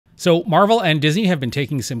So Marvel and Disney have been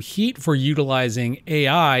taking some heat for utilizing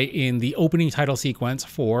AI in the opening title sequence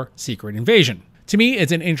for Secret Invasion. To me,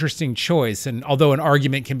 it's an interesting choice, and although an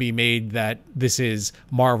argument can be made that this is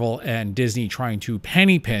Marvel and Disney trying to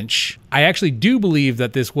penny pinch, I actually do believe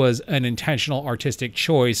that this was an intentional artistic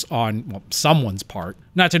choice on someone's part.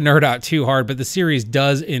 Not to nerd out too hard, but the series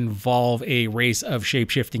does involve a race of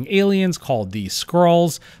shape-shifting aliens called the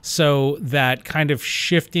Skrulls, so that kind of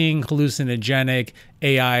shifting, hallucinogenic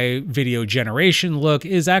AI video generation look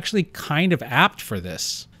is actually kind of apt for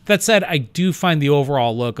this. That said, I do find the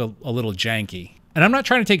overall look a little janky. And I'm not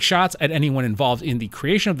trying to take shots at anyone involved in the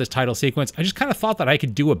creation of this title sequence. I just kind of thought that I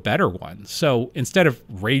could do a better one. So instead of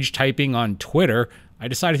rage typing on Twitter, I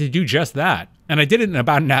decided to do just that. And I did it in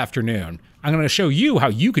about an afternoon. I'm going to show you how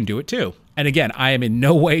you can do it too. And again, I am in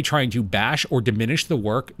no way trying to bash or diminish the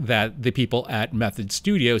work that the people at Method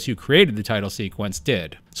Studios who created the title sequence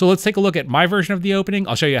did. So let's take a look at my version of the opening.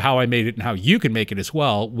 I'll show you how I made it and how you can make it as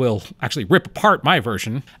well. We'll actually rip apart my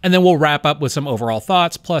version, and then we'll wrap up with some overall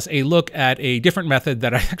thoughts, plus a look at a different method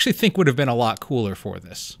that I actually think would have been a lot cooler for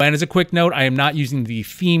this. And as a quick note, I am not using the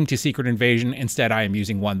theme to Secret Invasion. Instead, I am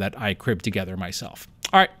using one that I cribbed together myself.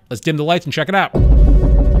 All right, let's dim the lights and check it out.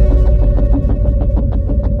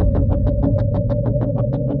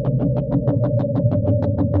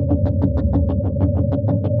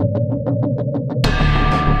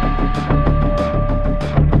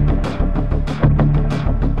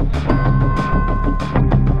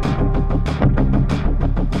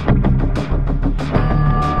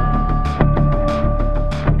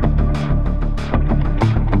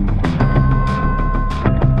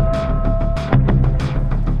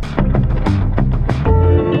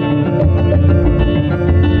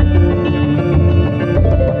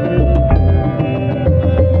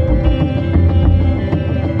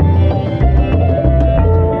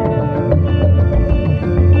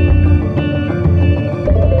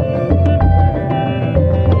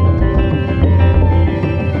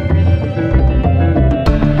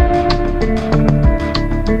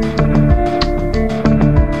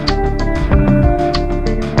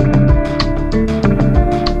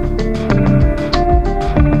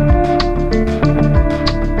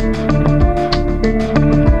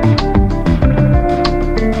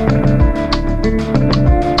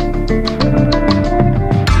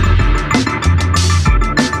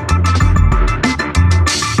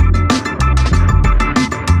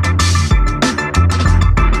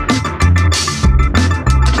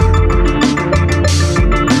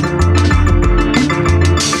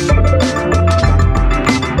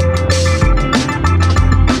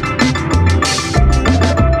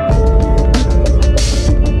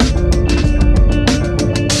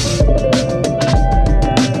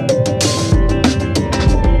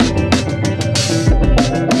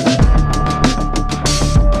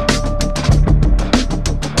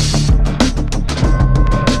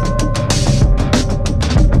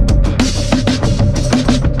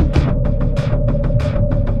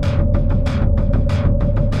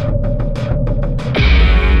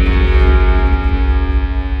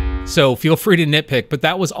 So feel free to nitpick, but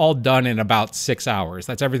that was all done in about 6 hours.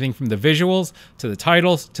 That's everything from the visuals to the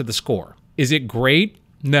titles to the score. Is it great?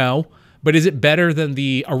 No. But is it better than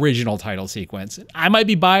the original title sequence? I might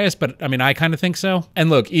be biased, but I mean, I kind of think so. And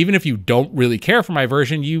look, even if you don't really care for my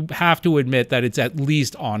version, you have to admit that it's at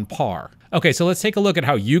least on par. Okay, so let's take a look at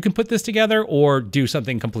how you can put this together or do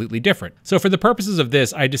something completely different. So for the purposes of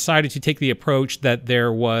this, I decided to take the approach that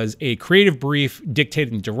there was a creative brief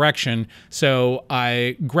dictating direction. So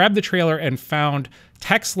I grabbed the trailer and found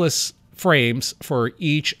textless frames for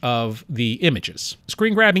each of the images.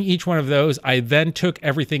 Screen grabbing each one of those, I then took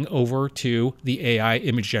everything over to the AI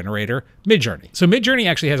image generator, Midjourney. So Midjourney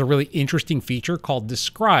actually has a really interesting feature called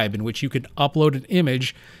Describe, in which you can upload an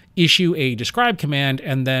image, issue a describe command,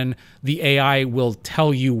 and then the AI will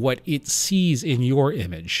tell you what it sees in your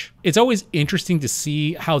image. It's always interesting to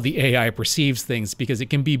see how the AI perceives things because it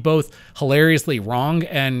can be both hilariously wrong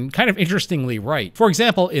and kind of interestingly right. For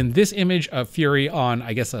example, in this image of Fury on,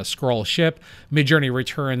 I guess, a Skrull ship, Midjourney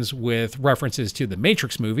returns with references to the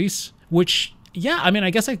Matrix movies, which, yeah, I mean, I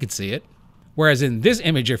guess I could see it. Whereas in this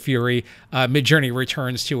image of Fury, Midjourney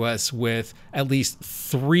returns to us with at least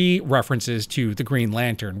 3 references to the Green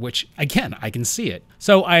Lantern, which, again, I can see it.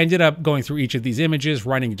 So I ended up going through each of these images,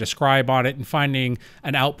 running a describe on it, and finding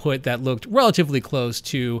an output that looked relatively close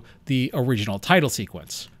to the original title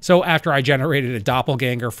sequence. So after I generated a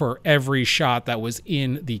doppelganger for every shot that was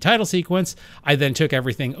in the title sequence, I then took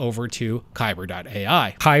everything over to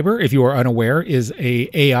Kaiber.AI. Kaiber, if you are unaware, is an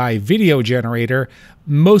AI video generator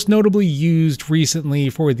most notably used recently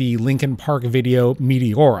for the Linkin Park video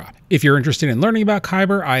Meteora. If you're interested in learning about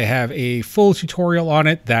Kaiber, I have a full tutorial on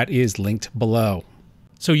it that is linked below.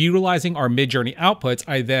 So utilizing our Midjourney outputs,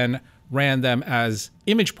 I then ran them as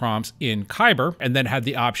image prompts in Kaiber and then had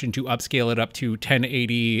the option to upscale it up to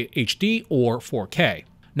 1080 HD or 4K.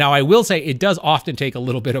 Now, I will say it does often take a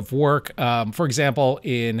little bit of work. For example,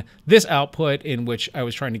 in this output in which I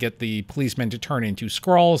was trying to get the policemen to turn into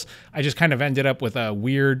scrolls, I just kind of ended up with a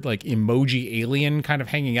weird like emoji alien kind of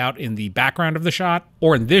hanging out in the background of the shot.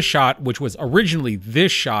 Or in this shot, which was originally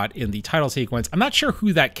this shot in the title sequence, I'm not sure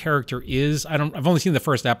who that character is. I've only seen the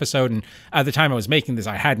first episode, and at the time I was making this,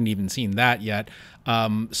 I hadn't even seen that yet.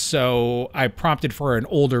 So I prompted for an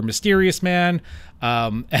older mysterious man,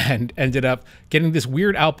 and ended up getting this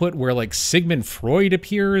weird output where like Sigmund Freud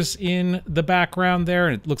appears in the background there,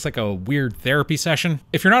 and it looks like a weird therapy session.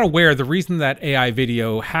 If you're not aware, the reason that AI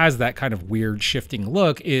video has that kind of weird shifting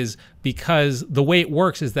look is because the way it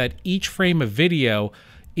works is that each frame of video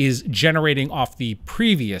is generating off the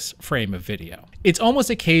previous frame of video. It's almost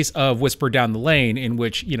a case of Whisper Down the Lane in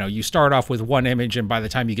which, you know, you start off with one image and by the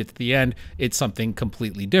time you get to the end, it's something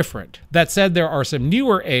completely different. That said, there are some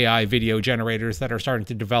newer AI video generators that are starting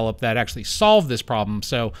to develop that actually solve this problem,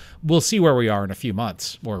 so we'll see where we are in a few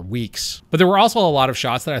months or weeks. But there were also a lot of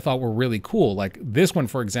shots that I thought were really cool, like this one,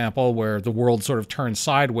 for example, where the world sort of turns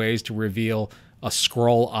sideways to reveal a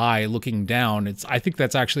scroll eye looking down. I think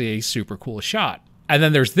that's actually a super cool shot. And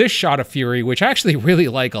then there's this shot of Fury, which I actually really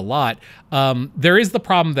like a lot. There is the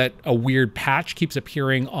problem that a weird patch keeps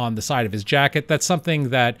appearing on the side of his jacket. That's something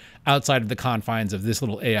that outside of the confines of this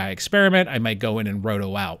little AI experiment, I might go in and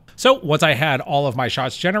roto out. So once I had all of my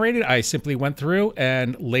shots generated, I simply went through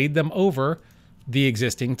and laid them over the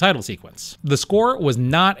existing title sequence. The score was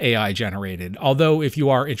not AI generated, although if you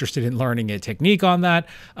are interested in learning a technique on that,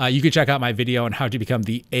 you can check out my video on how to become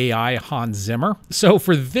the AI Hans Zimmer. So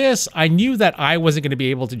for this, I knew that I wasn't going to be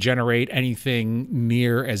able to generate anything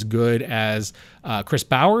near as good as Chris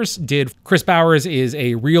Bowers did. Chris Bowers is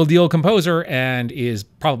a real deal composer and is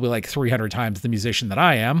probably like 300 times the musician that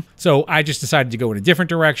I am. So I just decided to go in a different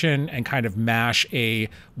direction and kind of mash a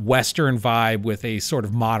Western vibe with a sort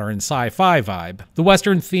of modern sci-fi vibe. The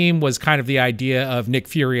Western theme was kind of the idea of Nick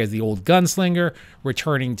Fury as the old gunslinger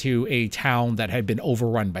returning to a town that had been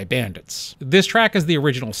overrun by bandits. This track is the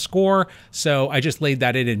original score, so I just laid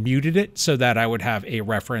that in and muted it so that I would have a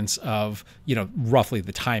reference of, you know, roughly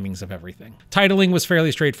the timings of everything. Titling was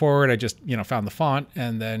fairly straightforward. I just, you know, found the font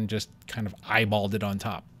and then just kind of eyeballed it on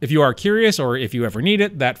top. If you are curious, or if you ever need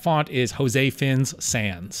it, that font is Jose Finn's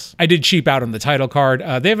Sans. I did cheap out on the title card.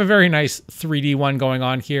 They have a very nice 3D one going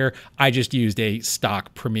on here. I just used a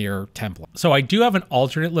stock Premiere template. So I do have an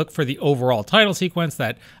alternate look for the overall title sequence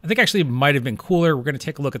that I think actually might have been cooler. We're going to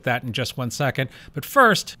take a look at that in just one second. But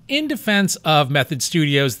first, in defense of Method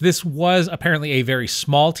Studios, this was apparently a very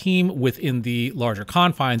small team within the larger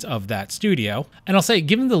confines of that studio. And I'll say,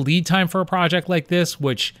 given the lead time for a project like this,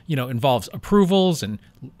 which, you know, involves approvals and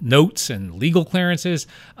notes and legal clearances,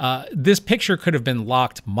 this picture could have been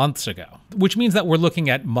locked months ago, which means that we're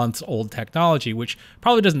looking at months old technology, which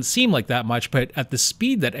probably doesn't seem like that much, but at the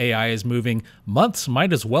speed that AI is moving, months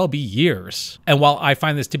might as well be years. And while I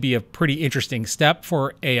find this to be a pretty interesting step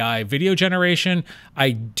for AI video generation,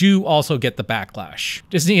 I do also get the backlash.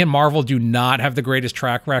 Disney and Marvel do not have the greatest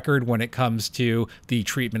track record when it comes to the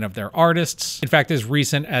treatment of their artists. In fact, as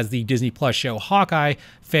recent as the Disney Plus show Hawkeye,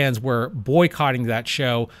 fans were boycotting that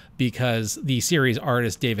show because the series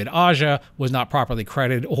artist David Aja was not properly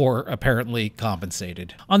credited or apparently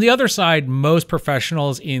compensated. On the other side, most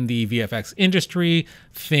professionals in the VFX industry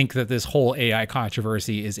think that this whole AI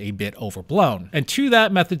controversy is a bit overblown. And to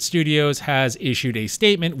that, Method Studios has issued a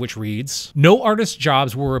statement which reads, "No artist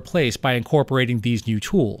jobs were replaced by incorporating these new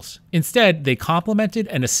tools. Instead, they complemented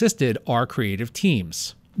and assisted our creative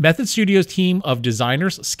teams." Method Studios' team of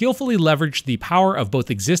designers skillfully leveraged the power of both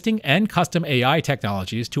existing and custom AI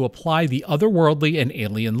technologies to apply the otherworldly and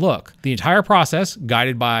alien look. The entire process,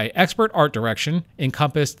 guided by expert art direction,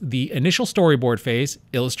 encompassed the initial storyboard phase,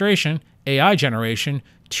 illustration, AI generation,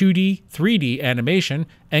 2D, 3D animation,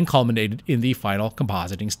 and culminated in the final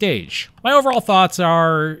compositing stage. My overall thoughts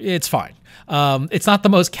are, it's fine. It's not the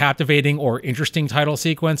most captivating or interesting title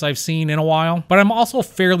sequence I've seen in a while, but I'm also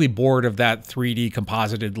fairly bored of that 3D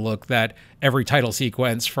composited look that every title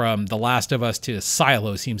sequence from The Last of Us to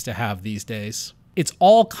Silo seems to have these days. it's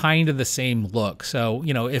all kind of the same look. So,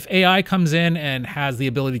 you know, if AI comes in and has the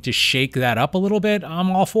ability to shake that up a little bit,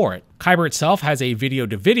 I'm all for it. Kaiber itself has a video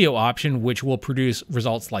to video option, which will produce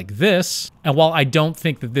results like this. And while I don't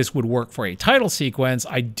think that this would work for a title sequence,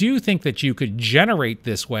 I do think that you could generate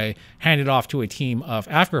this way, hand it off to a team of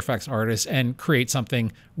After Effects artists, and create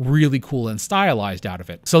something really cool and stylized out of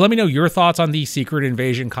it. So let me know your thoughts on the Secret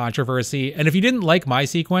Invasion controversy. And if you didn't like my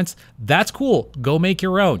sequence, that's cool. Go make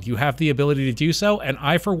your own. You have the ability to do so, and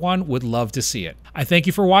I, for one, would love to see it. I thank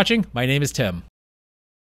you for watching. My name is Tim.